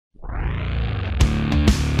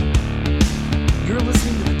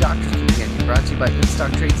brought to you by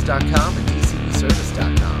InStockTrades.com and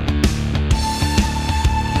TCBService.com.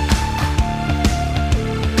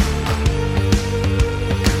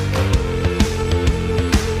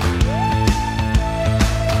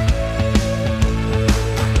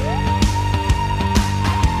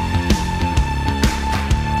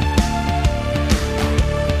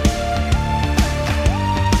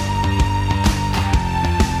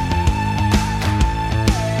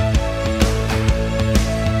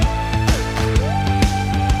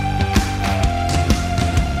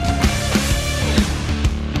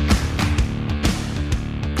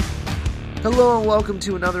 Hello and welcome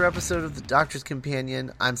to another episode of The Doctor's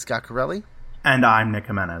Companion. I'm Scott Corelli. And I'm Nick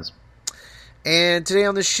Jimenez. And today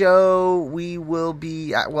on the show,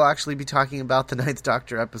 we'll actually be talking about the Ninth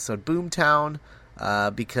Doctor episode Boomtown,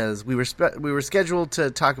 because we were scheduled to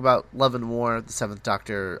talk about Love and War, the Seventh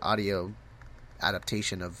Doctor audio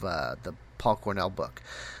adaptation of the Paul Cornell book.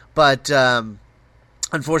 But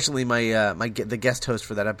unfortunately, the guest host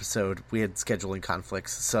for that episode, we had scheduling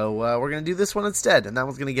conflicts, so we're going to do this one instead, and that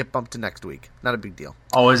one's going to get bumped to next week. Not a big deal.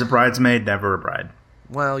 Always a bridesmaid, never a bride.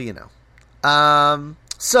 Well, you know.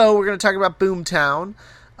 So we're going to talk about Boomtown,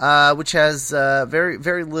 which has very,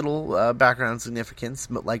 very little background significance,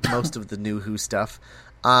 like most of the new Who stuff.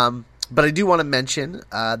 But I do want to mention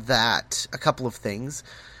that a couple of things.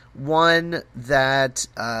 One, that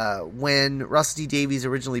when Russell T Davies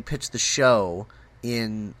originally pitched the show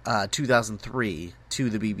in 2003 to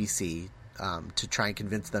the BBC to try and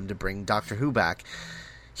convince them to bring Doctor Who back,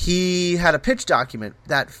 he had a pitch document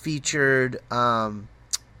that featured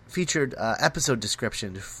episode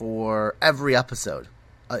description for every episode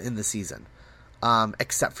in the season,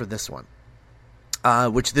 except for this one,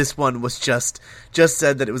 which this one was just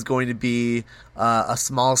said that it was going to be a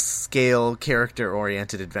small-scale,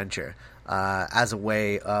 character-oriented adventure as a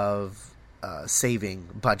way of saving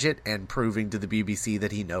budget and proving to the BBC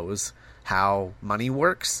that he knows how money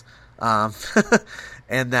works,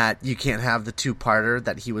 and that you can't have the two-parter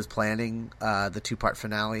that he was planning, the two-part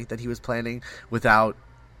finale that he was planning, without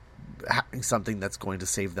having something that's going to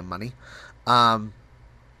save them money.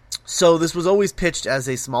 So this was always pitched as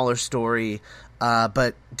a smaller story,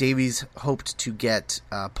 but Davies hoped to get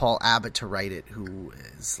Paul Abbott to write it, who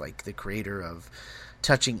is like the creator of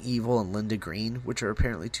Touching Evil and Linda Green, which are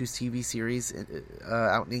apparently two TV series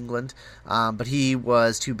out in England. But he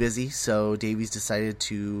was too busy, so Davies decided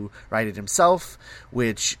to write it himself,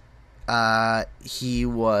 which he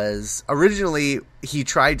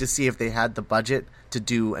tried to see if they had the budget to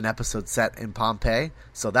do an episode set in Pompeii,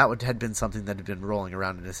 so that had been something that had been rolling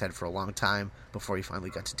around in his head for a long time before he finally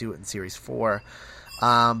got to do it in Series 4.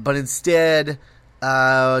 But instead,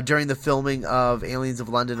 during the filming of Aliens of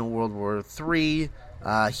London and World War III,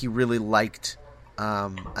 he really liked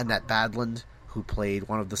Annette Badland, who played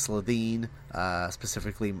one of the Slitheen,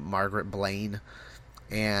 specifically Margaret Blaine,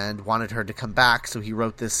 and wanted her to come back, so he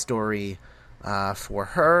wrote this story for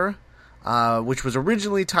her, which was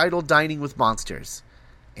originally titled Dining with Monsters,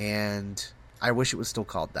 and I wish it was still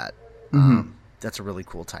called that. Mm-hmm. That's a really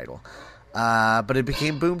cool title. But it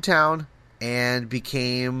became Boomtown, and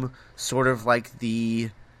became sort of like the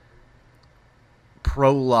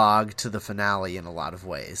prologue to the finale in a lot of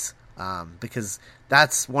ways, because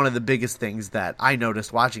that's one of the biggest things that I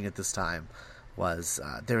noticed watching it this time, was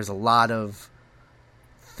there's a lot of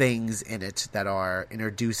things in it that are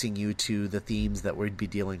introducing you to the themes that we'd be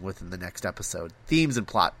dealing with in the next episode, themes and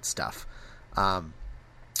plot stuff,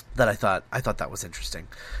 that I thought that was interesting.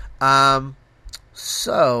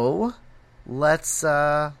 So let's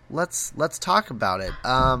talk about it.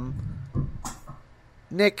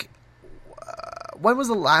 Nick, when was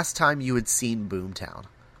the last time you had seen Boomtown?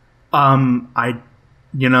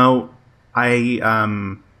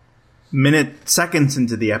 Seconds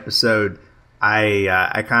into the episode,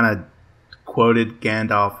 I kind of quoted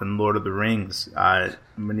Gandalf in Lord of the Rings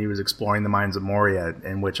when he was exploring the mines of Moria,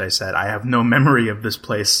 in which I said, "I have no memory of this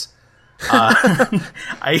place."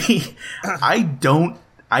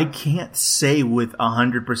 I can't say with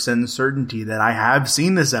 100% certainty that I have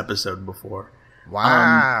seen this episode before.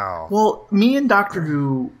 Wow. Well, me and Doctor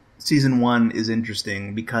Who Season 1 is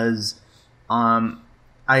interesting because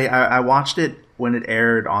I watched it when it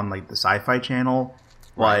aired on like the Sci-Fi Channel,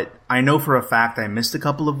 but I know for a fact I missed a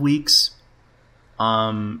couple of weeks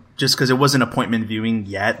just because it wasn't appointment viewing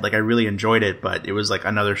yet. Like, I really enjoyed it, but it was like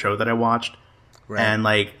another show that I watched. Right. And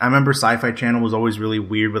like, I remember Sci-Fi Channel was always really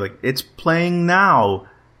weird with like, it's playing now.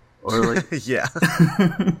 Or like, yeah,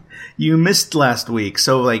 you missed last week.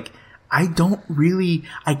 So like, I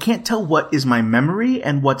can't tell what is my memory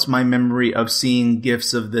and what's my memory of seeing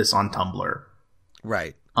GIFs of this on Tumblr.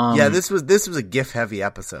 Right. Yeah, this was a GIF heavy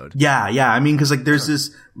episode. Yeah. I mean, because like there's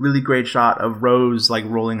this really great shot of Rose like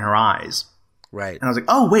rolling her eyes. Right. And I was like,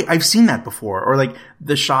 oh wait, I've seen that before. Or like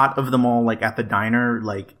the shot of them all like at the diner,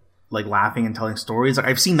 like laughing and telling stories. Like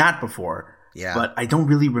I've seen that before. Yeah. But I don't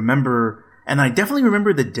really remember. And I definitely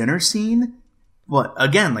remember the dinner scene. But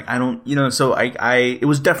again, like I don't, so it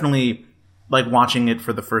was definitely like watching it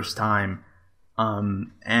for the first time.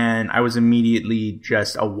 And I was immediately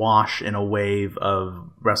just awash in a wave of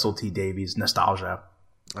Russell T Davies nostalgia.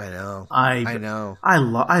 I know. I know.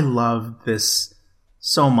 I love this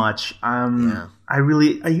so much.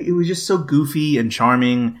 It was just so goofy and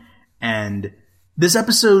charming. And this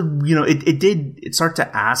episode, it started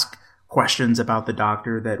to ask questions about the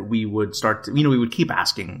Doctor that we would we would keep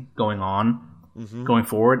asking going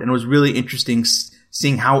forward. And it was really interesting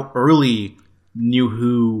seeing how early New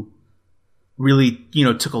Who really,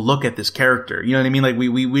 took a look at this character. You know what I mean? Like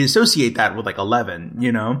we associate that with like 11,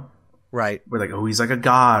 Right. We're like, oh, he's like a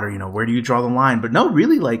god, or, where do you draw the line? But no,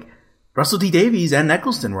 really, like Russell T Davies and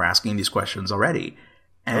Eccleston were asking these questions already.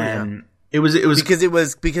 And it was because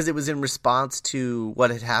it was in response to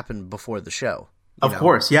what had happened before the show. Of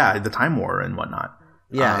course, yeah, the Time War and whatnot.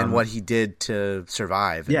 Yeah, and what he did to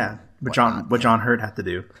survive. Yeah, what John Hurt had to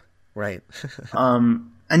do. Right.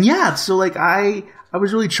 And yeah, so like I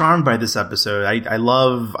was really charmed by this episode. I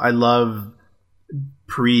love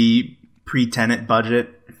pre-Tenet budget.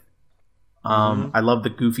 I love the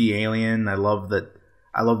goofy alien. I love the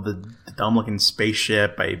dumb looking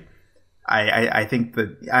spaceship. I think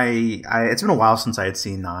that it's been a while since I had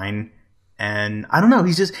seen 9, and I don't know.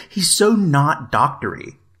 He's so not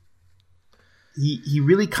doctory. He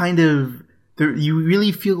really kind of. You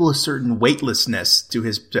really feel a certain weightlessness to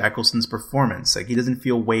Eccleston's performance. Like he doesn't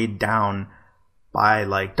feel weighed down by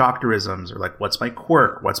like doctorisms or like what's my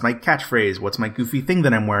quirk, what's my catchphrase, what's my goofy thing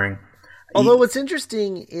that I'm wearing. Although what's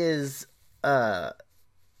interesting is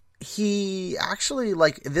he actually,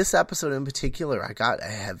 like this episode in particular, I got a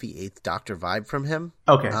heavy Eighth Doctor vibe from him.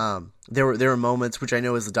 Okay. There were moments, which I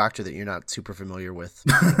know is a Doctor that you're not super familiar with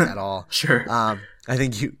like, at all. Sure. I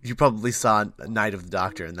think you probably saw Night of the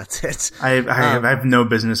Doctor, and that's it. I have no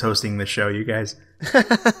business hosting this show, you guys.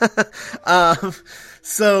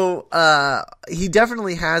 So he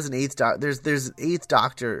definitely has an Eighth Doctor. There's an Eighth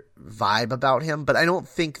Doctor vibe about him, but I don't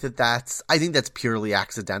think that's. I think that's purely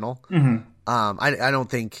accidental. Mm-hmm. I don't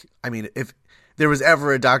think. I mean, if there was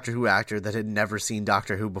ever a Doctor Who actor that had never seen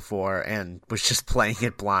Doctor Who before and was just playing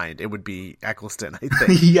it blind, it would be Eccleston, I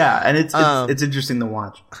think. Yeah, and it's interesting to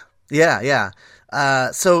watch. Yeah.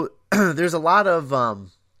 So there's a lot of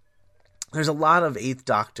Eighth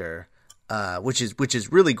Doctor, which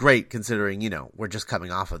is really great considering we're just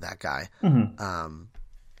coming off of that guy. Mm-hmm.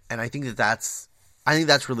 And I think that's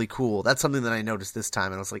really cool. That's something that I noticed this time,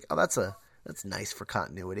 and I was like, oh, that's nice for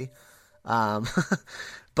continuity.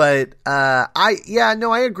 But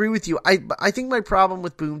I agree with you. I think my problem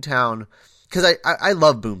with Boomtown, because I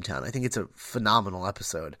love Boomtown. I think it's a phenomenal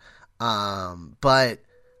episode. But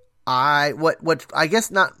what I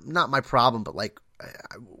guess not my problem, but like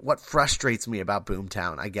what frustrates me about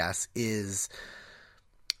Boomtown, I guess, is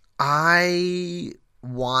I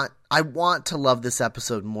want to love this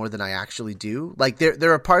episode more than I actually do. Like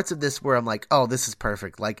there are parts of this where I'm like, oh, this is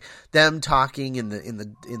perfect. Like them talking in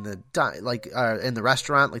the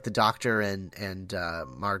restaurant, like the Doctor and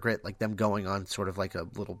Margaret, like them going on sort of like a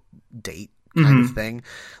little date kind of thing.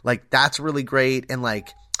 Like that's really great. And like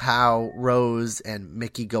how Rose and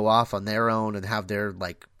Mickey go off on their own and have their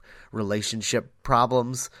like relationship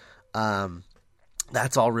problems.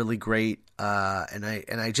 That's all really great. And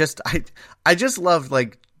I just loved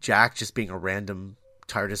like Jack just being a random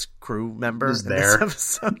TARDIS crew member in this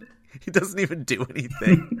episode. He doesn't even do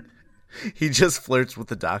anything. He just flirts with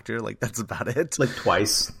the Doctor. Like that's about it. Like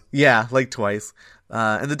twice. Yeah, like twice.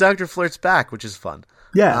 And the Doctor flirts back, which is fun.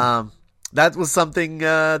 Yeah. That was something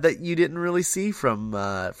that you didn't really see from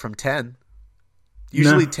 10.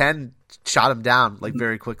 Usually 10 shot him down like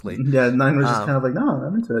very quickly. Yeah, 9 was just kind of like, no,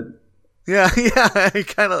 I'm into it. Yeah,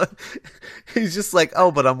 he's just like,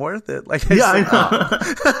 oh, but I'm worth it. Like, I know.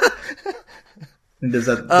 And does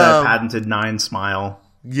that patented 9 smile.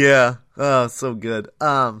 Yeah. Oh, so good.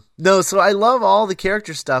 No, so I love all the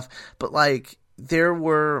character stuff, but like there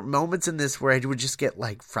were moments in this where I would just get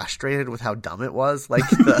like frustrated with how dumb it was. Like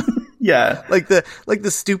the yeah. Like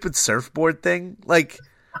the stupid surfboard thing. Like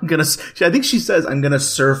I think she says, I'm gonna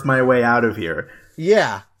surf my way out of here.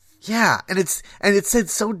 Yeah. Yeah, and it's said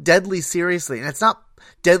so deadly seriously, and it's not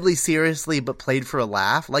deadly seriously, but played for a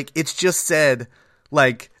laugh. Like it's just said,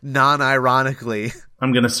 like non-ironically,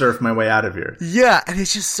 I'm gonna surf my way out of here. Yeah, and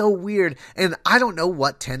it's just so weird. And I don't know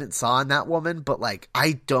what Tennant saw in that woman, but like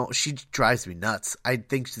she drives me nuts. I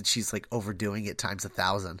think that she's like overdoing it times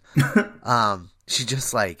 1,000. She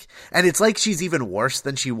just like, and it's like she's even worse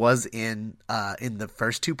than she was in the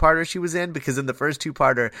first two-parter she was in, because in the first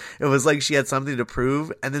two-parter it was like she had something to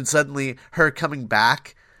prove, and then suddenly her coming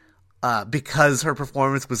back because her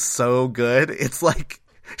performance was so good, it's like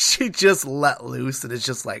she just let loose and it's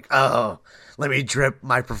just like, oh, let me drip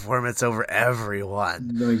my performance over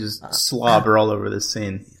everyone. Let me just slobber all over this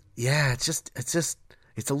scene. Yeah, it's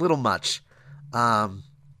a little much.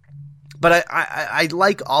 But I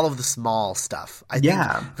like all of the small stuff. I think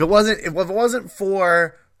if it wasn't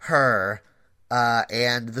for her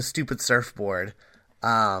and the stupid surfboard,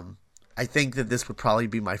 I think that this would probably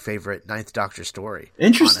be my favorite Ninth Doctor story.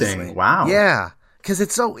 Interesting. Honestly. Wow. Yeah, because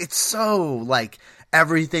it's so like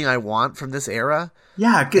everything I want from this era.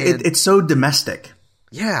 Yeah, it's so domestic.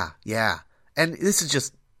 Yeah, and this is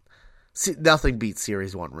just nothing beats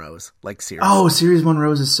Series 1 Rose. Like seriously. Oh, Series 1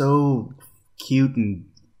 Rose is so cute and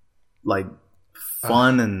like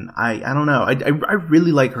fun, and I don't know. I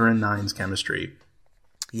really like her and Nine's chemistry.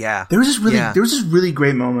 Yeah, there was this really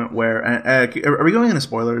great moment where are we going into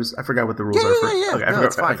spoilers? I forgot what the rules are for. Yeah. Okay,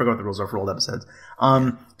 I forgot what the rules are for old episodes.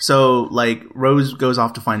 So like Rose goes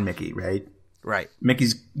off to find Mickey, right? Right.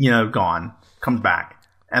 Mickey's gone, comes back,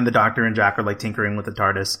 and the Doctor and Jack are like tinkering with the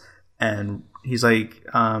TARDIS, and he's like,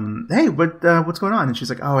 "Hey, what's going on?" And she's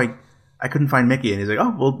like, "Oh, I couldn't find Mickey," and he's like,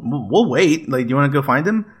 "Oh, well, we'll wait. Like, do you want to go find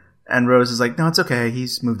him?" And Rose is like, "No, it's okay.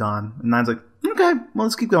 He's moved on." And Nine's like, "Okay, well,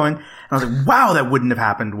 let's keep going." And I was like, "Wow, that wouldn't have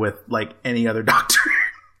happened with like any other Doctor."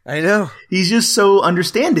 I know. He's just so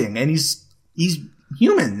understanding, and he's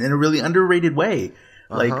human in a really underrated way.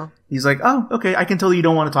 Like, he's like, "Oh, okay, I can tell you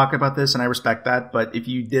don't want to talk about this, and I respect that. But if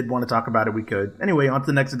you did want to talk about it, we could. Anyway, on to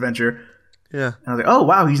the next adventure." Yeah. And I was like, "Oh,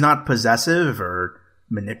 wow, he's not possessive or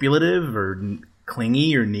manipulative or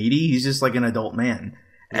clingy or needy. He's just like an adult man."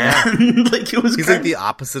 Yeah. And like he's like the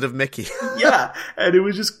opposite of Mickey. Yeah, and it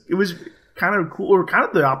was kind of cool, or kind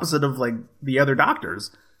of the opposite of like the other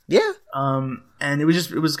Doctors. Yeah. And it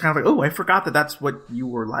was kind of like, oh, I forgot that that's what you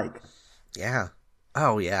were like. Yeah.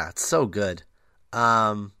 Oh yeah, it's so good.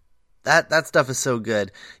 That stuff is so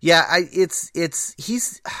good. Yeah, he's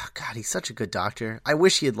such a good Doctor. I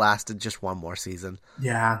wish he had lasted just one more season.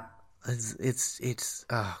 Yeah. It's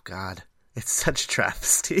oh god, it's such a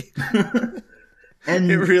travesty.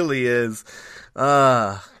 And it really is.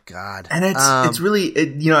 Oh god. And it's really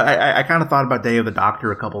I kind of thought about Day of the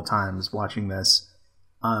Doctor a couple times watching this.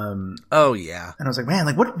 Oh yeah. And I was like, man,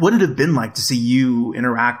 like what would it have been like to see you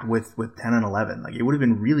interact with 10 and 11? Like it would have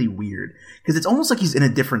been really weird because it's almost like he's in a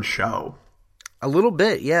different show. A little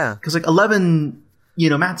bit, yeah. Because like 11,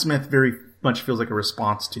 Matt Smith very much feels like a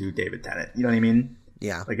response to David Tennant. You know what I mean?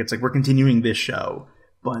 Yeah. Like it's like we're continuing this show,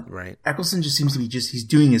 but right. Eccleston just seems to be he's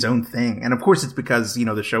doing his own thing, and of course it's because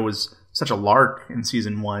the show was such a lark in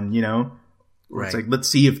season 1. Right. It's like let's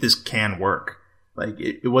see if this can work. Like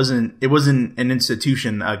it wasn't an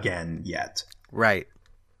institution again yet. Right.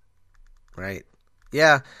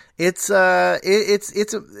 Yeah. I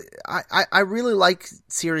really like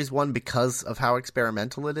Series 1 because of how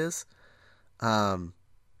experimental it is.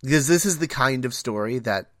 Because this is the kind of story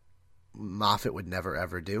that Moffat would never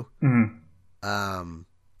ever do. Mm-hmm.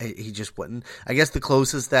 He just wouldn't. I guess the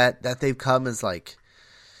closest that they've come is like,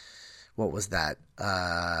 what was that?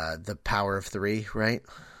 The Power of Three, right?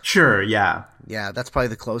 Sure, yeah. Yeah, that's probably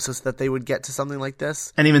the closest that they would get to something like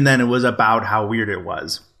this. And even then, it was about how weird it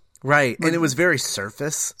was. Right, and it was very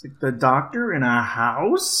surface. It's like the Doctor in a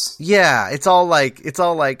house? Yeah, it's all like,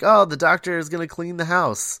 oh, the Doctor is going to clean the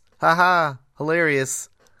house. Haha, hilarious.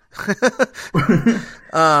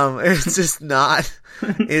 It's just not.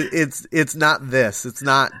 It's not this. It's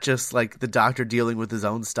not just like the Doctor dealing with his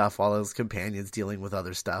own stuff while his companions dealing with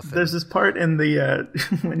other stuff. There's this part in the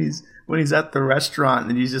when he's at the restaurant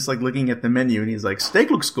and he's just like looking at the menu and he's like, steak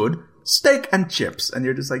looks good, steak and chips, and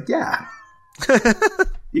you're just like, yeah,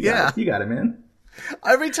 you got it, man.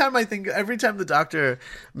 Every time the Doctor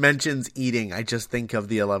mentions eating, I just think of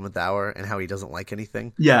the 11th Hour and how he doesn't like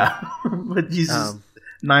anything. Yeah, but he's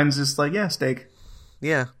Nine's just like, yeah, steak.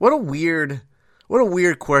 Yeah, what a weird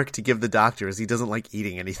quirk to give the Doctor is he doesn't like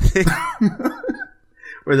eating anything.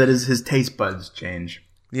 Or that is his taste buds change.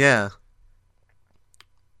 Yeah.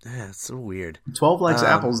 Yeah, it's so weird. 12 likes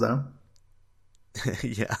apples though.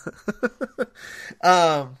 Yeah.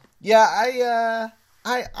 Yeah,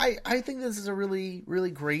 I think this is a really,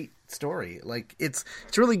 really great story. Like it's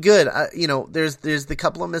really good. There's the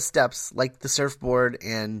couple of missteps like the surfboard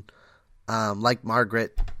and like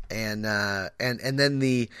Margaret and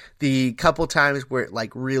then the couple times where it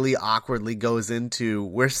like really awkwardly goes into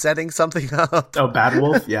we're setting something up. Oh, Bad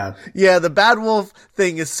Wolf, yeah, yeah. The Bad Wolf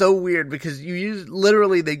thing is so weird because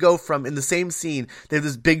literally they go from in the same scene they have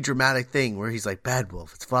this big dramatic thing where he's like Bad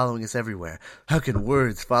Wolf, it's following us everywhere. How can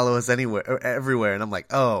words follow us everywhere? And I'm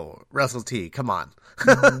like, oh, Russell T, come on.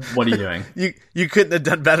 What are you doing? You couldn't have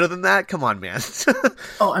done better than that. Come on, man.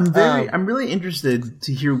 Oh, I'm really interested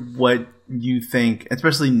to hear what you think,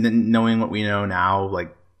 especially knowing what we know now,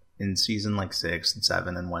 like in season like 6 and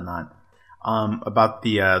 7 and whatnot, about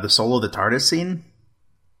the Solo the TARDIS scene.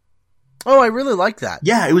 Oh, I really like that.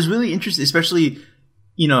 Yeah, it was really interesting, especially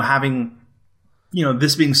having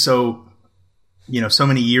this being so so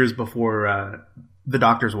many years before the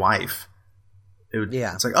Doctor's wife.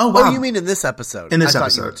 It's like, oh wow. Oh, you mean in this episode? In this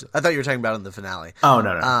episode. I thought you were talking about in the finale. Oh,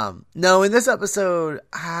 no. No, in this episode,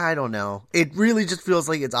 I don't know. It really just feels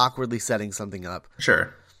like it's awkwardly setting something up.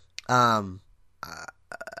 Sure.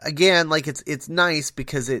 Again, like it's nice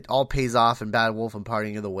because it all pays off in Bad Wolf and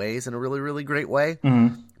Parting of the Ways in a really, really great way.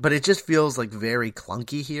 Mm-hmm. But it just feels like very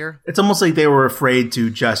clunky here. It's almost like they were afraid to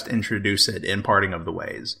just introduce it in Parting of the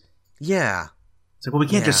Ways. Yeah. It's like, well, we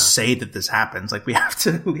can't just say that this happens. Like we have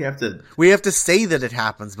to say that it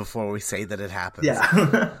happens before we say that it happens. Yeah.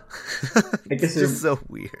 I guess it's just so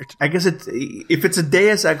weird. I guess if it's a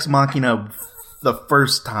Deus Ex Machina the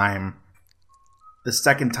first time, the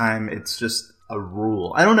second time it's just a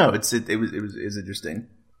rule. I don't know. It was interesting.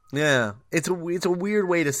 Yeah. It's a weird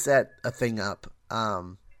way to set a thing up.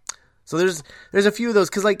 So there's a few of those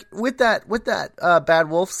because like with that Bad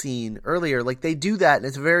Wolf scene earlier, like they do that and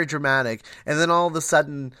it's very dramatic, and then all of a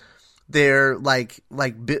sudden they're like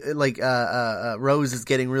Rose is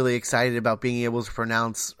getting really excited about being able to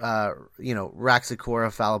pronounce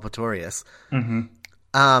Raxacora Fallopatorius, mm-hmm.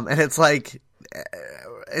 And it's like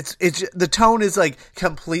it's the tone is like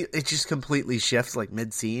complete. It just completely shifts like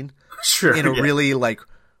mid scene, sure, in a really like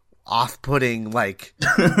off-putting, like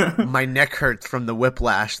my neck hurts from the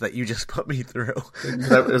whiplash that you just put me through.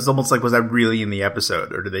 It's almost like, was that really in the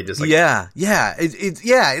episode, or did they just like? Yeah.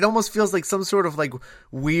 It almost feels like some sort of like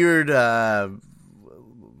weird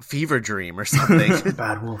fever dream or something.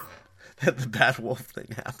 Bad Wolf. That the Bad Wolf thing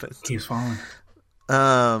happens. Keeps falling.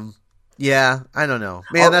 Yeah, I don't know,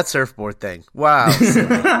 man. That surfboard thing. Wow.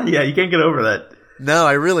 Yeah, you can't get over that. No,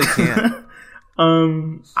 I really can't.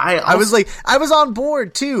 I was on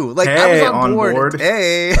board too. Like hey, I was on board.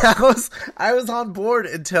 Hey, I was on board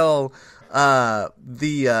until when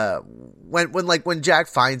Jack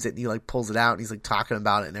finds it and he like pulls it out and he's like talking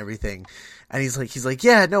about it and everything, and he's like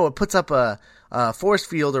yeah, no, it puts up a force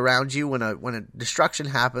field around you when a destruction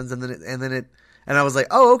happens, and then I was like,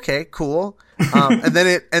 oh, okay, cool. And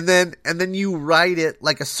then you ride it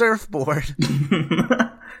like a surfboard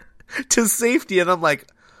to safety, and I'm like,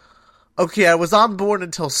 okay, I was on board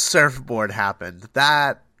until surfboard happened.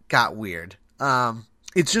 That got weird.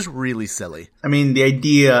 It's just really silly. I mean, the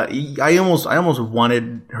idea, I almost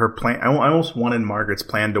wanted her plan. I almost wanted Margaret's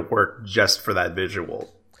plan to work just for that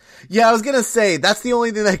visual. Yeah, I was gonna say that's the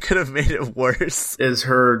only thing that could have made it worse. Is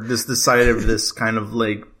the sight of this kind of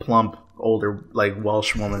like plump older like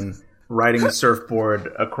Welsh woman riding a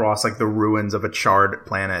surfboard across like the ruins of a charred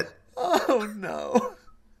planet. Oh no.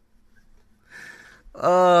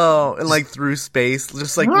 Oh, and like through space,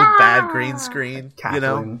 just like with bad green screen,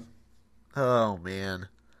 cackling. Oh man.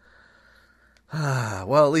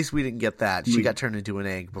 Well, at least we didn't get that. She got turned into an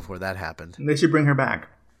egg before that happened. They should bring her back.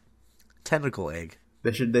 Tentacle egg.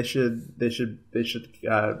 She should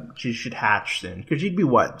hatch soon. Because she'd be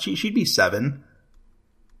what? She'd be 7.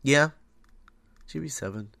 Yeah. She'd be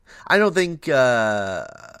 7. I don't think.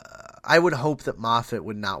 I would hope that Moffat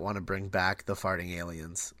would not want to bring back the farting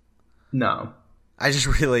aliens. No. I just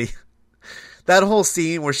really. That whole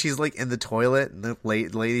scene where she's like in the toilet and the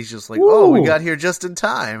lady's just like, Ooh. "Oh, we got here just in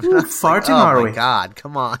time." Farting, like, are oh we? my god,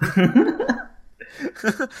 come on.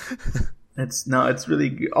 It's really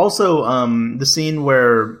good. Also, the scene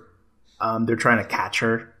where they're trying to catch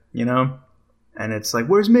her, and it's like,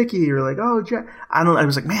 "Where's Mickey?" You're like, "Oh, Jack." I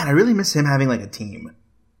was like, man, I really miss him having like a team.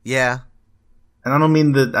 Yeah. And I don't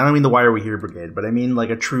mean the Why Are We Here Brigade, but I mean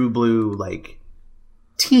like a true blue like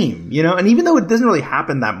team, And even though it doesn't really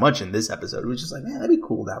happen that much in this episode, it was just like, man, that'd be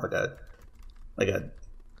cool to have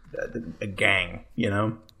a gang,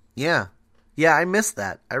 Yeah. Yeah, I miss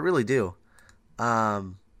that. I really do. I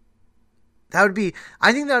think that would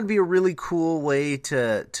be a really cool way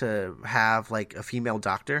to have like a female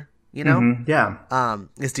doctor, Mm-hmm. Yeah.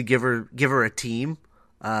 Is to give her a team.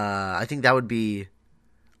 I think that would be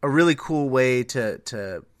a really cool way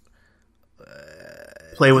to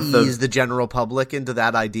play with ease the general public into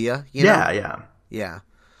that idea. Yeah. Yeah.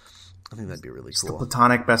 I think that'd be really It's the cool.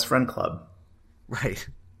 platonic best friend club. Right.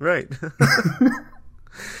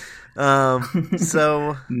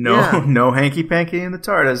 So no hanky panky in the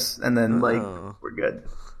TARDIS, and then we're good.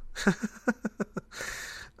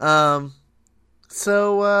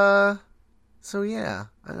 So yeah,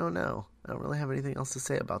 I don't know. I don't really have anything else to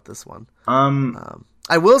say about this one.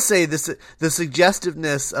 I I will say this: the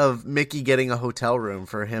suggestiveness of Mickey getting a hotel room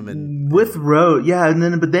for him and with Rose, yeah, and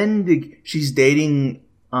then she's dating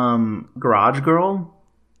Garage Girl,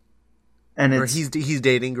 and or he's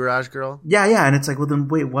dating Garage Girl. Yeah, and it's like, well, then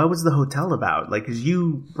wait, what was the hotel about? Like, because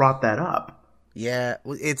you brought that up. Yeah,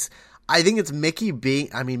 I think it's Mickey being.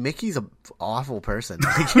 I mean, Mickey's an awful person.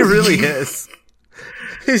 Like, he really is.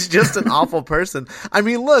 He's just an awful person. I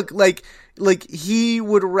mean, look, like he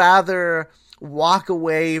would rather walk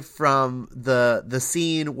away from the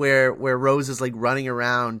scene where Rose is like running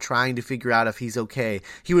around trying to figure out if he's okay.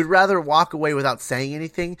 He would rather walk away without saying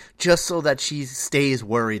anything just so that she stays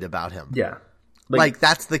worried about him. Yeah. Like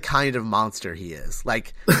that's the kind of monster he is.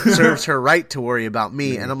 Like, serves her right to worry about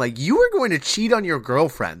me. And I'm like, you were going to cheat on your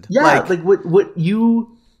girlfriend. Yeah. Like what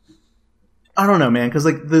you, I don't know, man. Cause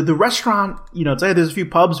like the restaurant, it's like there's a few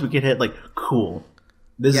pubs we could hit, like, cool.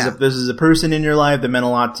 This is a person in your life that meant a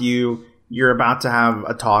lot to you. You're about to have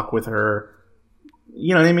a talk with her.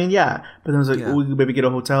 You know what I mean? Yeah. But then I was like, we could maybe get a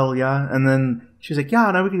hotel, yeah? And then she was like, yeah,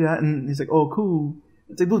 no, we can do that. And he's like, oh, cool.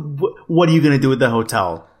 It's like, look, what are you going to do with the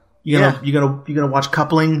hotel? You gonna watch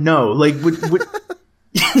coupling? No. Like, what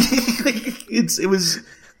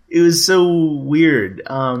it was so weird.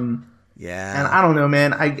 Yeah. And I don't know,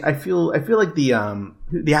 man. I feel like the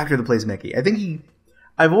actor that plays Mickey,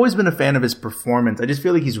 I've always been a fan of his performance. I just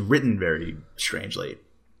feel like he's written very strangely.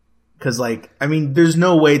 Because, like, I mean, there's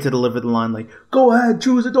no way to deliver the line, like, go ahead,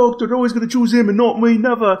 choose a doctor, they're always going to choose him and not me,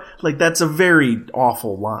 never. Like, that's a very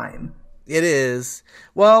awful line. It is.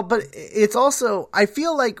 Well, but it's also, I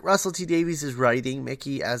feel like Russell T Davies is writing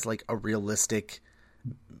Mickey as, like, a realistic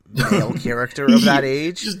male character of that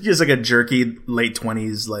age. Just like a jerky late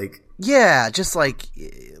 20s, like. Yeah, just like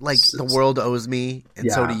the world owes me,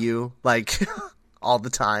 and so do you. Like, all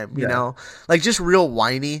the time, you know? Like, just real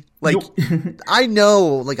whiny. Like, I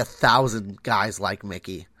know, like, 1,000 guys like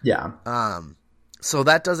Mickey. Yeah. So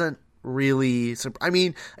that doesn't really... I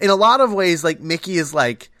mean, in a lot of ways, like, Mickey is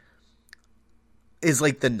like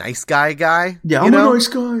the nice guy. Yeah, I'm a nice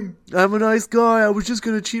guy. I'm a nice guy. I was just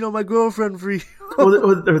going to cheat on my girlfriend for you.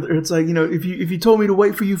 or it's like, if you told me to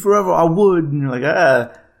wait for you forever, I would. And you're like,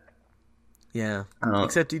 Yeah.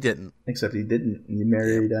 Except he didn't. And you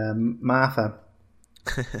married Martha.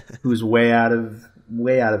 Who's way out of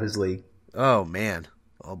his league. Oh man.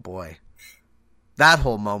 Oh boy. That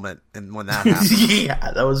whole moment and when that happened.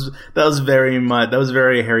 Yeah, that was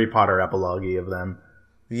very Harry Potter epilogue-y of them.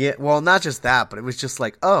 Yeah, well, not just that, but it was just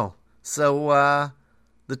like, oh, so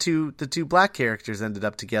the two black characters ended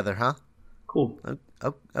up together, huh? Cool.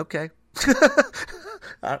 Oh, okay.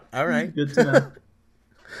 All right. Good to know.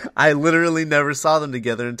 I literally never saw them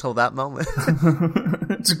together until that moment.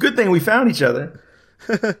 It's a good thing we found each other.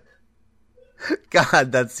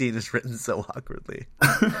 God, that scene is written so awkwardly.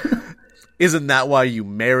 Isn't that why you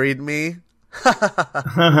married me?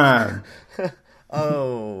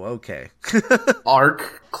 Oh, okay.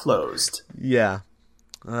 Arc closed. Yeah.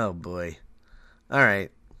 Oh boy. All right.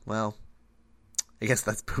 Well, I guess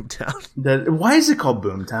that's Boomtown. Why is it called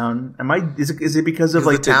Boomtown? Is it because of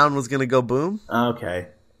like the town was gonna go boom? Okay.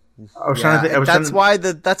 I was trying to think.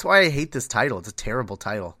 That's why I hate this title. It's a terrible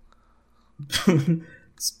title.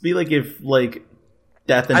 Be like if like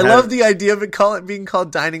Death and I love the idea of it being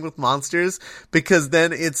called Dining with Monsters, because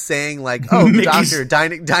then it's saying like, oh, the doctor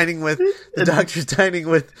dining with the doctor's dining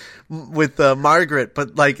with Margaret,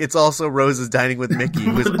 but like it's also Rose's dining with Mickey,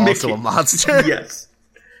 who's also a monster. Yes,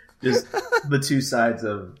 just the two sides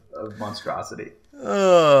of monstrosity.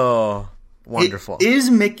 Oh, wonderful! Is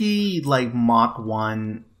Mickey like Mach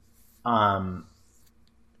 1? I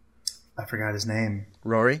forgot his name.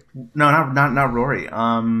 Rory? No, not Rory.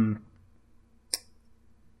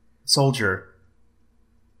 Soldier.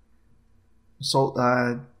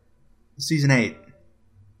 Season 8.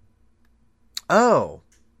 Oh.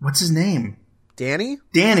 What's his name? Danny?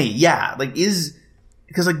 Danny, yeah. Because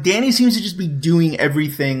like Danny seems to just be doing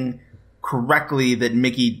everything correctly that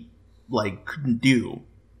Mickey like couldn't do.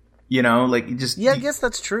 You know, like just I guess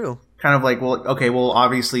that's true. Kind of like, well, okay, well,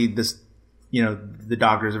 obviously this, the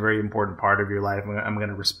doctor is a very important part of your life. I'm going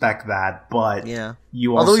to respect that, but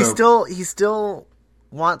you also, although he still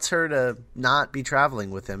wants her to not be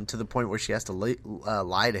traveling with him to the point where she has to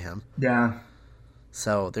lie to him. Yeah.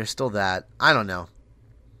 So there's still that. I don't know.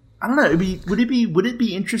 I don't know. Would it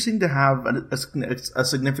be interesting to have a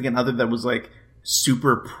significant other that was like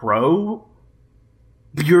super pro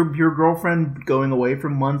your girlfriend going away for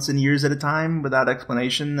months and years at a time without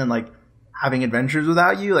explanation and like having adventures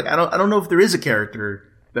without you? Like I don't know if there is a character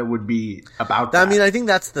that would be about that. I mean, I think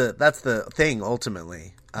that's the thing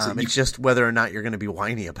ultimately. It's just whether or not you're going to be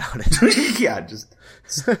whiny about it. Yeah, just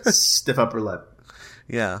stiff upper lip.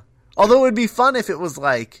 Yeah. Although it would be fun if it was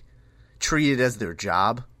like treated as their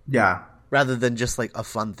job. Yeah. Rather than just like a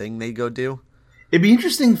fun thing they go do. It'd be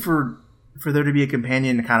interesting for there to be a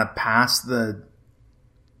companion to kind of past their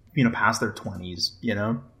 20s, you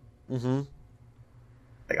know? Mm-hmm.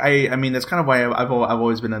 Like I mean, that's kind of why I've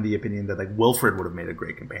always been of the opinion that like Wilfred would have made a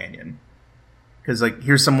great companion. Because like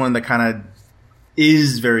here's someone that kind of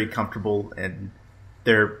is very comfortable and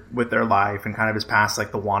with their life and kind of is past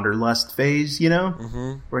like the wanderlust phase, you know?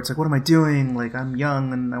 Mm-hmm. Where it's like, what am I doing? Like I'm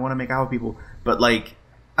young and I want to make out with people. But like,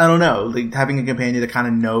 I don't know, like having a companion that kind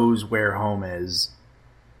of knows where home is.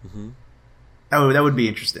 Mm-hmm. That would be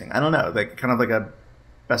interesting. I don't know, like kind of like a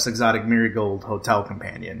Best Exotic Marigold hotel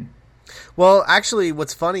companion. Well, actually,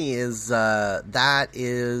 what's funny is that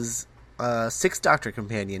is a Sixth Doctor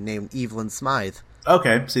companion named Evelyn Smythe.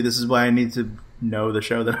 Okay, see, this is why I need to know the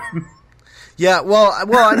show that I'm... Yeah, well,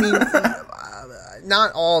 I mean,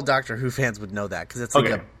 not all Doctor Who fans would know that because it's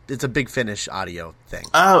like it's a Big Finish audio thing.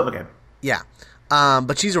 Oh, okay. Yeah.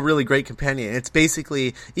 But she's a really great companion. It's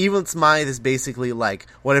basically, Evelyn Smythe is basically like,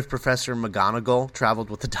 what if Professor McGonagall traveled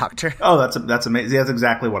with the Doctor? Oh, that's amazing. That's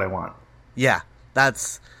exactly what I want. Yeah,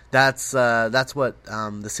 that's what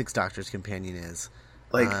the Sixth Doctor's companion is.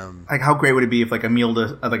 Like how great would it be if like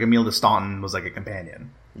Imelda Staunton was like a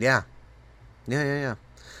companion? Yeah.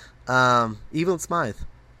 Evelyn Smythe.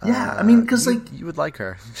 Yeah, I mean, because like you would like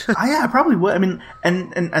her. I probably would. I mean,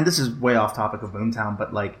 and this is way off topic of Boomtown,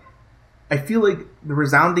 but like. I feel like the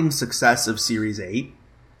resounding success of Series 8,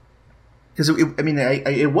 because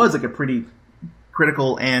it was like a pretty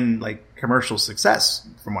critical and like commercial success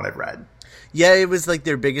from what I've read. Yeah, it was like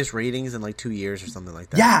their biggest ratings in like 2 years or something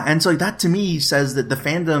like that. Yeah, and so like that to me says that the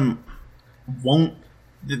fandom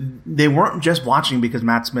they weren't just watching because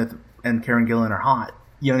Matt Smith and Karen Gillan are hot.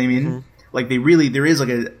 You know what I mean? Mm-hmm. Like there is like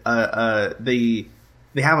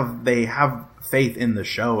they have faith in the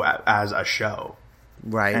show as a show.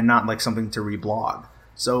 Right. And not like something to reblog.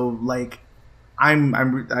 So like I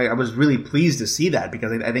was really pleased to see that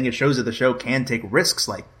because I think it shows that the show can take risks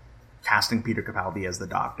like casting Peter Capaldi as the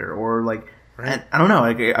Doctor or like and I don't know,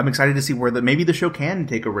 like, I'm excited to see where maybe the show can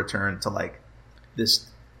take a return to like this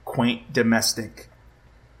quaint domestic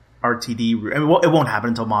RTD. I mean, it won't happen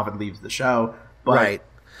until Moffat leaves the show, but right.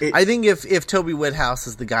 I think if Toby Whithouse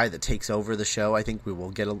is the guy that takes over the show, I think we will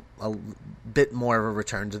get a bit more of a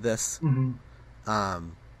return to this. Mm-hmm.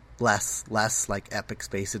 Less like epic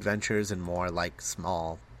space adventures and more like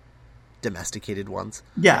small domesticated ones.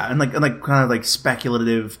 Yeah, and like kind of like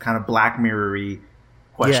speculative, kind of Black Mirror-y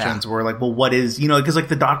questions where like, well, what is, because like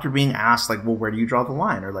the Doctor being asked like, well, where do you draw the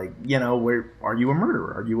line? Or like, where are you a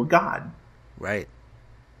murderer? Are you a god? Right.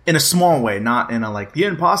 In a small way, not in a like the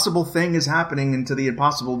impossible thing is happening into the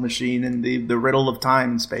impossible machine and the riddle of time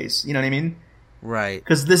and space. You know what I mean? Right.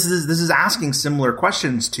 Because this is asking similar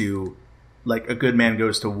questions to like A Good Man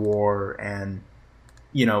Goes to War and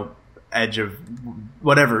Edge of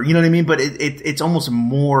whatever, you know what I mean? But it's almost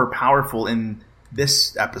more powerful in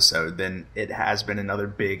this episode than it has been in other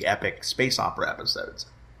big epic space opera episodes.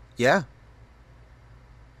 Yeah.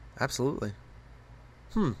 Absolutely.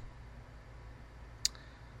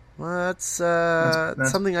 Well, that's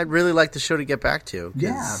something I'd really like the show to get back to.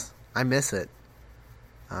 Yeah. I miss it.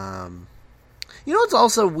 It's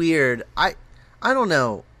also weird. I don't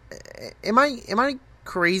know. Am I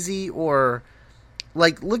crazy or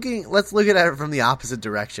like let's look at it from the opposite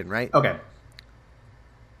direction, right? Okay.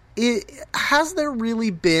 Has there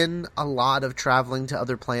really been a lot of traveling to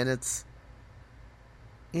other planets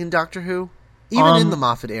in Doctor Who? Even in the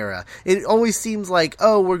Moffat era, it always seems like,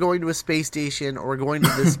 oh, we're going to a space station, or we're going to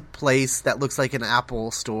this place that looks like an Apple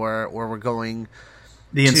store, or we're going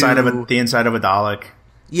the inside of a Dalek.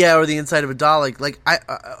 Yeah, or the inside of a Dalek. Like,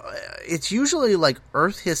 it's usually like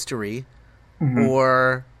Earth history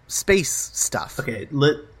or space stuff. Okay,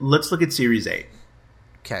 let's look at Series 8.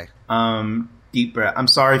 Okay. Deep breath. I'm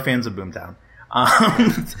sorry, fans of Boomtown.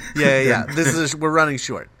 Yeah. We're running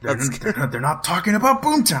short. They're not talking about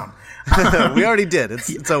Boomtown. We already did.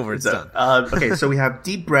 It's over. It's done. Okay, so we have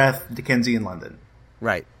Deep Breath, Dickensian London.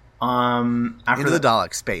 Right. After Into the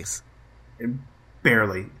Dalek space.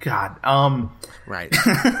 Barely. God. Right.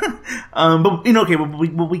 But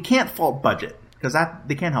we can't fault budget because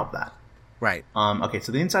they can't help that. Right. Okay,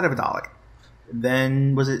 so the inside of a Dalek.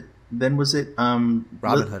 Then was it? Robin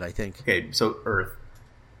Hood, I think. Okay, so Earth.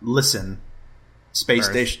 Listen,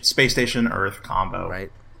 Space Station, Earth combo.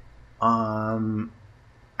 Right.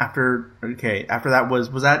 After that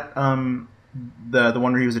was that the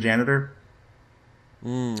one where he was a janitor?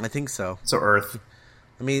 I think so. So Earth.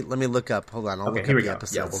 Let me look up. Hold on. I'll look here up we the go.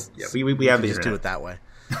 episodes. We have the just internet. do it that way.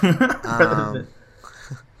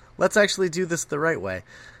 Let's actually do this the right way.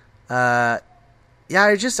 I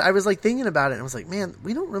was like thinking about it and I was like, man,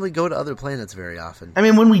 we don't really go to other planets very often. I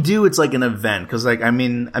mean, when we do, it's like an event because, like, I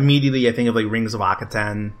mean, immediately I think of like Rings of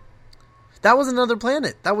Akaten. That was another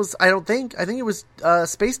planet. That was I think it was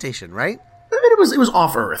space station, right? I mean, it was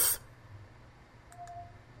off Earth.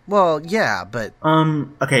 Well, yeah, but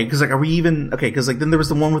okay, because like, are we even okay? Because like, then there was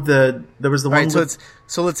the one with the one. Right,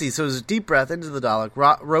 so let's see. So it was Deep Breath, Into the Dalek,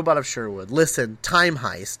 Robot of Sherwood. Listen, Time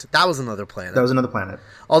Heist. That was another planet. That was another planet.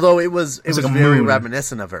 Although it was like a very moon.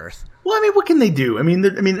 reminiscent of Earth. Well, I mean, what can they do? I mean,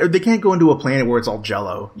 they can't go into a planet where it's all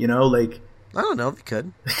Jello. You know, like I don't know. They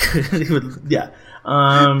could. Yeah.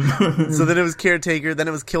 So then it was Caretaker. Then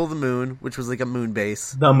it was Kill the Moon, which was like a moon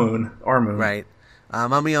base. The moon, our moon, Right.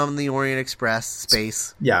 Mummy on the Orient Express,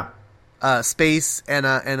 space. Yeah. Space and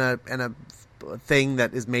a thing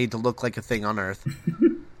that is made to look like a thing on Earth.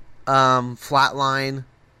 Flatline,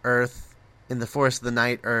 Earth. In the Forest of the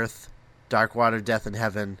Night, Earth. Dark Water, Death in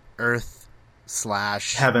Heaven, Earth /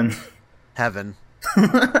 Heaven.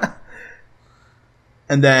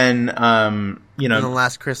 And then, you know, And the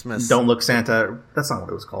Last Christmas. Don't Look Santa. That's not what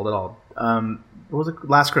it was called at all. What was it?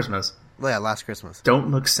 Last Christmas. Yeah, Last Christmas. Don't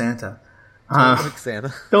Look Santa. Don't Look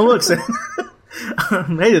Santa. Don't Look Santa.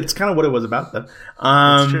 Hey, that's kind of what it was about, though.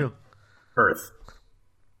 That's true. Earth.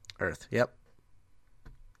 Yep.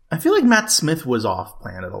 I feel like Matt Smith was off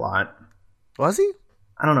planet a lot. Was he?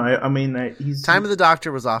 I don't know. I mean, he's Time of the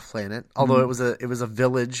Doctor was off planet, although it was a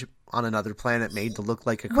village on another planet made to look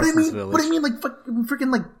like a What do you Christmas mean? village. What do you mean? Like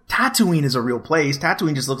freaking like Tatooine is a real place.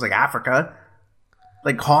 Tatooine just looks like Africa.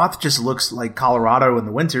 Like Hoth just looks like Colorado in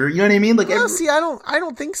the winter. You know what I mean? Like, Well, see, I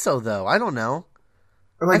don't think so though. I don't know.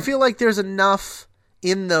 like, I feel like there's enough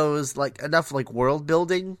in those, like enough like world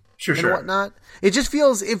building and whatnot. It just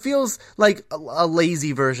feels like a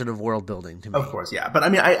lazy version of world building to me. Of course, yeah. But I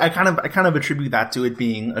mean, I kind of attribute that to it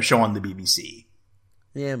being a show on the BBC.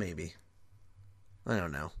 Yeah, maybe. I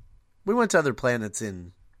don't know. We went to other planets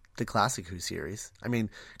in the Classic Who series. I mean,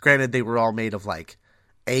 granted, they were all made of like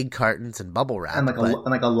egg cartons and bubble wrap, And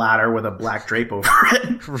like a ladder with a black drape over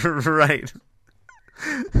it. right.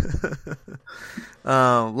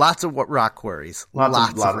 Lots of rock quarries.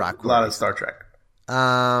 Lots of rock quarries. A lot of Star Trek.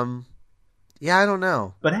 Yeah, I don't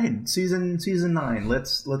know. But hey, season 9.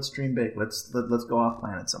 Let's dream big. Let's go off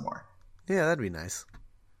planet somewhere. Yeah, that'd be nice.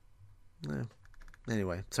 Yeah.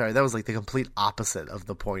 Anyway, sorry, that was like the complete opposite of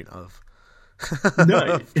the point of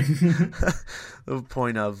No. the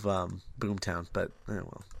point of Boomtown, but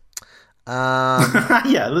well.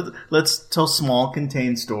 Yeah, let's tell small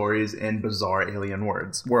contained stories in bizarre alien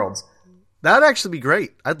worlds. That'd actually be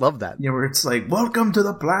great. I'd love that. Yeah, where it's like, welcome to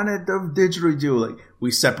the planet of didgeridoo. Like,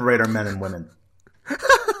 we separate our men and women.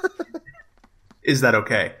 Is that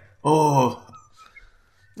okay? Oh,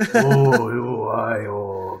 God.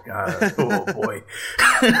 Oh, boy.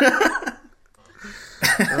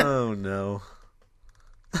 Oh, no.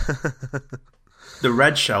 The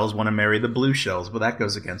red shells want to marry the blue shells, but that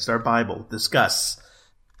goes against our Bible. Discuss.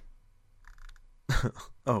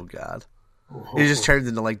 Oh, God. It just turns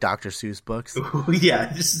into like Dr. Seuss books.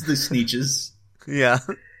 Yeah, just the Sneetches. Yeah.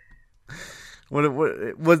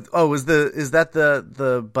 Is that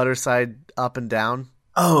the butter side up and down?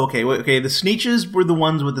 Oh, okay. Okay, the Sneetches were the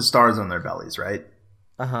ones with the stars on their bellies, right?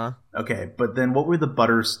 Uh-huh. Okay, but then what were the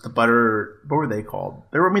butters? What were they called?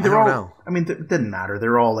 They were. I mean, they're I all. don't know. I mean, it didn't matter.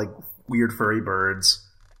 They're all like weird furry birds.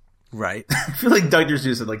 Right. I feel like Dr.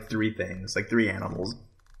 Seuss had like 3 things, like 3 animals,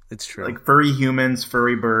 It's true. like furry humans,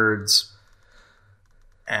 furry birds,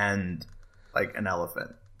 and like an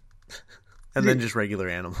elephant. And then just regular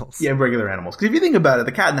animals. Yeah, regular animals. Because if you think about it,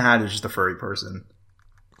 the Cat in the Hat is just a furry person.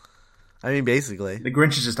 I mean, basically. The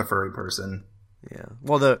Grinch is just a furry person. Yeah.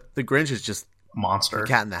 Well, the Grinch is just A monster. a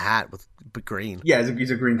cat in the hat but green. Yeah,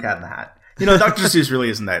 he's a green cat in the hat. You know, Dr. Seuss really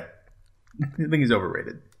isn't that. I think he's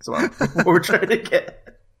overrated. So what we're trying to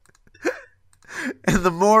get. And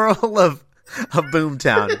the moral of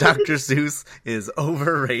Boomtown, Dr. Seuss is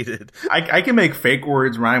overrated. I can make fake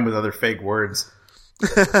words rhyme with other fake words.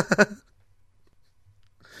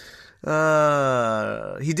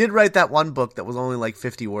 He did write that one book that was only like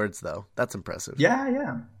 50 words, though. That's impressive. Yeah.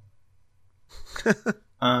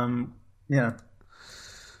 Yeah.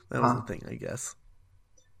 That was the thing, I guess.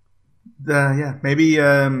 Yeah, maybe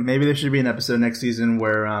there should be an episode next season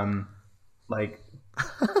where like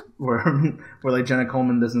where like Jenna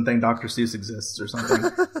Coleman doesn't think Dr. Seuss exists or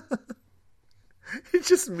something. You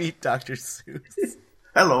just meet Dr. Seuss.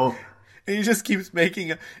 Hello. And he just keeps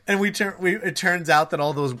making, and it turns out that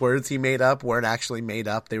all those words he made up weren't actually made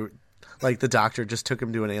up. They were like the doctor just took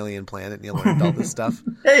him to an alien planet and he learned all this stuff.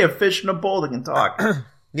 Hey, a fish in a bowl that can talk.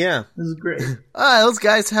 Yeah, this is great. Those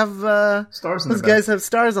guys have stars. Those guys have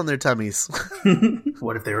stars on their tummies.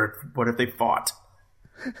 What if they fought?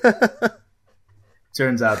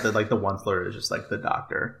 Turns out that like the Onceler is just like the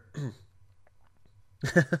doctor.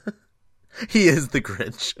 He is the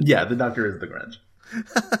Grinch. Yeah, the doctor is the Grinch.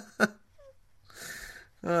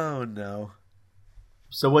 Oh no.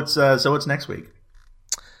 So what's next week?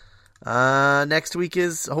 Next week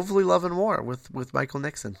is hopefully Love and War with Michael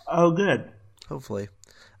Nixon. Oh, good. Hopefully.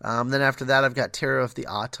 Then after that, I've got Terror of the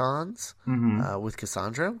Autons with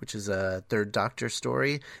Cassandra, which is a Third Doctor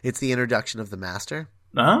story. It's the introduction of the Master.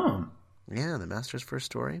 Oh. Yeah, the Master's first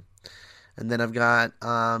story. And then I've got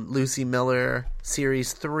Lucy Miller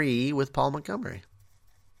Series 3 with Paul Montgomery.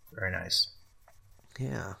 Very nice.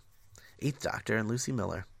 Yeah. Eighth Doctor and Lucy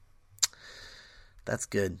Miller. That's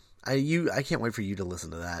good. I can't wait for you to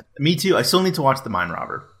listen to that. Me too. I still need to watch The Mind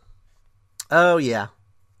Robber. Oh, yeah.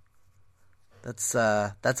 That's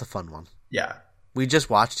a fun one. Yeah. We just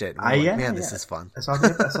watched it. This is fun. I saw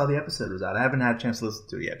the episode was out. I haven't had a chance to listen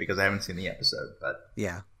to it yet because I haven't seen the episode. But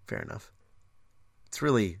yeah, fair enough. It's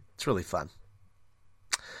really fun.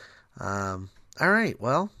 All right.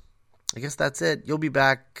 Well, I guess that's it. You'll be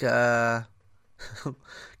back like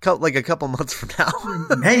a couple months from now.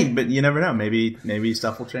 Hey, but you never know. Maybe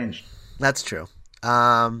stuff will change. That's true.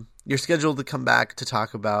 You're scheduled to come back to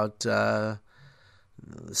talk about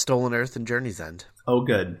Stolen Earth and Journey's End. Oh,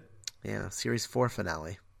 good. Yeah, Series 4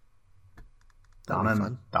 finale. Donna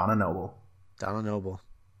Noble. Donna Noble.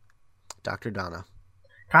 Dr. Donna.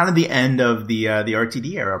 Kind of the end of the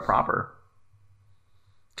RTD era proper.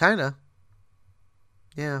 Kinda.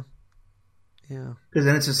 Yeah. Yeah. Because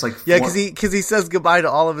then it's just like... Yeah, because he says goodbye to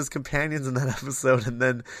all of his companions in that episode and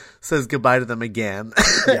then says goodbye to them again.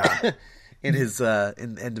 Yeah. in his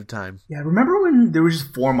in End of Time. Yeah, remember when there was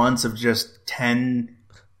just 4 months of just 10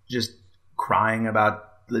 just crying about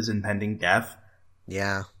Liz impending death?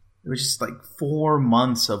 Yeah. It was just like 4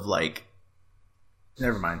 months of like...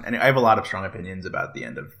 Never mind. And I have a lot of strong opinions about the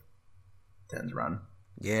end of 10's run.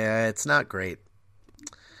 Yeah, it's not great.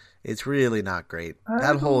 It's really not great.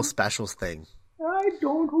 That whole specials thing. I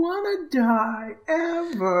don't want to die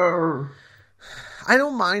ever. I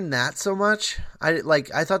don't mind that so much. I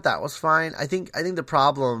thought that was fine. I think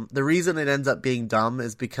the reason it ends up being dumb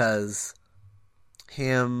is because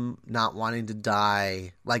him not wanting to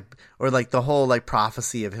die, or the whole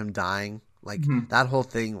prophecy of him dying, that whole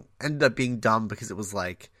thing ended up being dumb because it was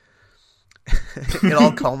it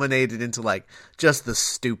all culminated into just the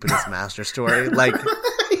stupidest Master story.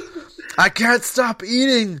 I can't stop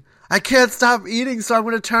eating. So I'm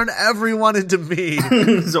going to turn everyone into me.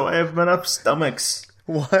 So I have enough stomachs.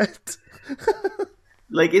 What?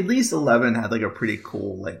 At least 11 had a pretty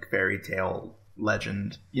cool fairy tale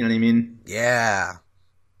legend. You know what I mean? Yeah.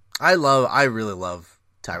 I really love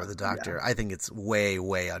Time of the Doctor. Yeah. I think it's way,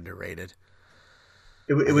 way underrated.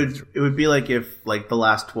 It would be if the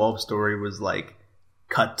last 12 story was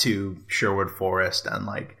cut to Sherwood Forest and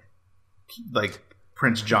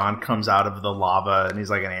Prince John comes out of the lava and he's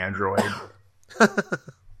an android.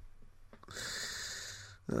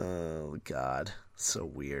 Oh God, so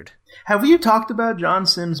weird. Have you talked about John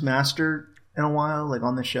Sims Master in a while,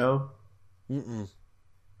 on the show? Mm-mm.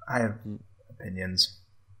 I have opinions.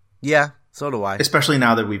 Yeah, so do I. Especially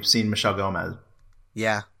now that we've seen Michelle Gomez.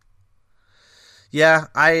 Yeah. Yeah,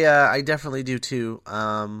 I definitely do too.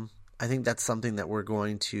 I think that's something that we're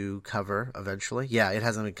going to cover eventually. Yeah, it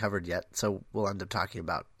hasn't been covered yet, so we'll end up talking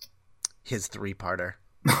about his 3-parter.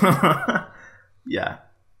 Yeah.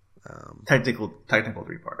 Technical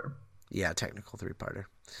 3-parter. Yeah, technical 3-parter.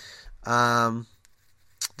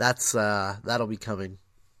 That'll be coming.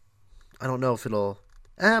 I don't know if it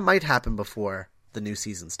might happen before the new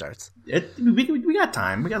season starts. We got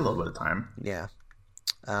time. We got a little bit of time. Yeah.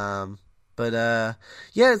 But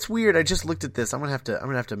yeah, it's weird. I just looked at this. I'm gonna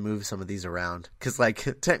have to move some of these around because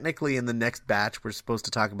technically in the next batch we're supposed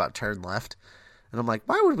to talk about Turn Left, and I'm like,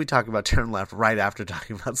 why would we talk about Turn Left right after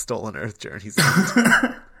talking about Stolen Earth Journeys?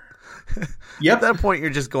 Yep. At that point, you're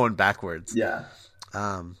just going backwards. Yeah.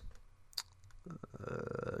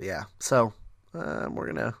 Yeah. So I'm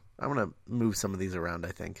gonna move some of these around.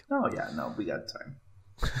 I think. Oh yeah, no, we got time.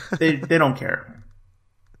 They don't care.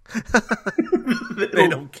 They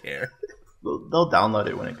don't care. they'll download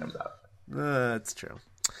it when it comes out. That's true.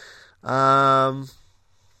 All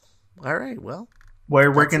right. Well,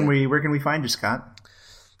 where can we find you, Scott?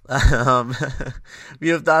 If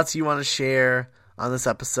you have thoughts you want to share on this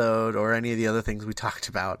episode or any of the other things we talked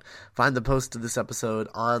about, find the post of this episode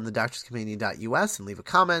on the doctorscompanion.us and leave a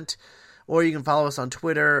comment, or you can follow us on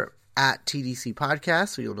Twitter at TDC Podcast,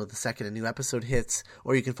 so you'll know the second a new episode hits,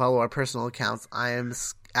 or you can follow our personal accounts. I am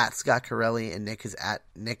at Scott Corelli and Nick is at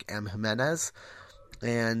Nick M. Jimenez.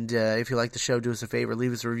 And if you like the show, do us a favor,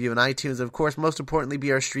 leave us a review on iTunes. Of course, most importantly,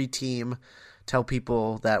 be our street team. Tell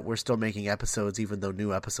people that we're still making episodes even though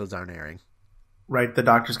new episodes aren't airing. Write The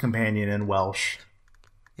Doctor's Companion in Welsh.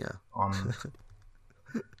 Yeah. On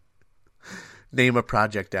Name a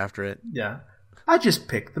project after it. Yeah. I just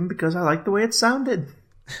picked them because I like the way it sounded.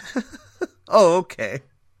 Oh, okay.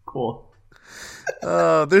 Cool.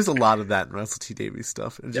 There's a lot of that in Russell T Davies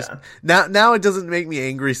stuff. It just, now it doesn't make me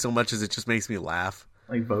angry so much as it just makes me laugh.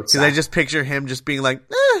 Like votes. Because I just picture him just being like,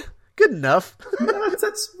 good enough.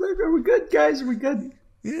 Are we good, guys? Are we good?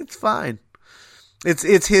 Yeah, it's fine.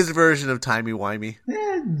 It's his version of timey-wimey.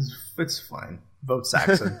 Yeah, it's fine. Vote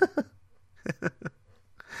Saxon.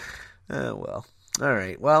 Well. All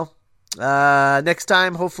right. Well, next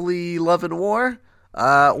time, hopefully Love and War.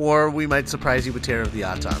 Or we might surprise you with Terror of the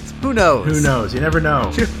Autons. Who knows? Who knows? You never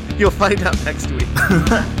know. You'll find out next week.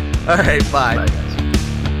 All right. Bye. Bye, guys.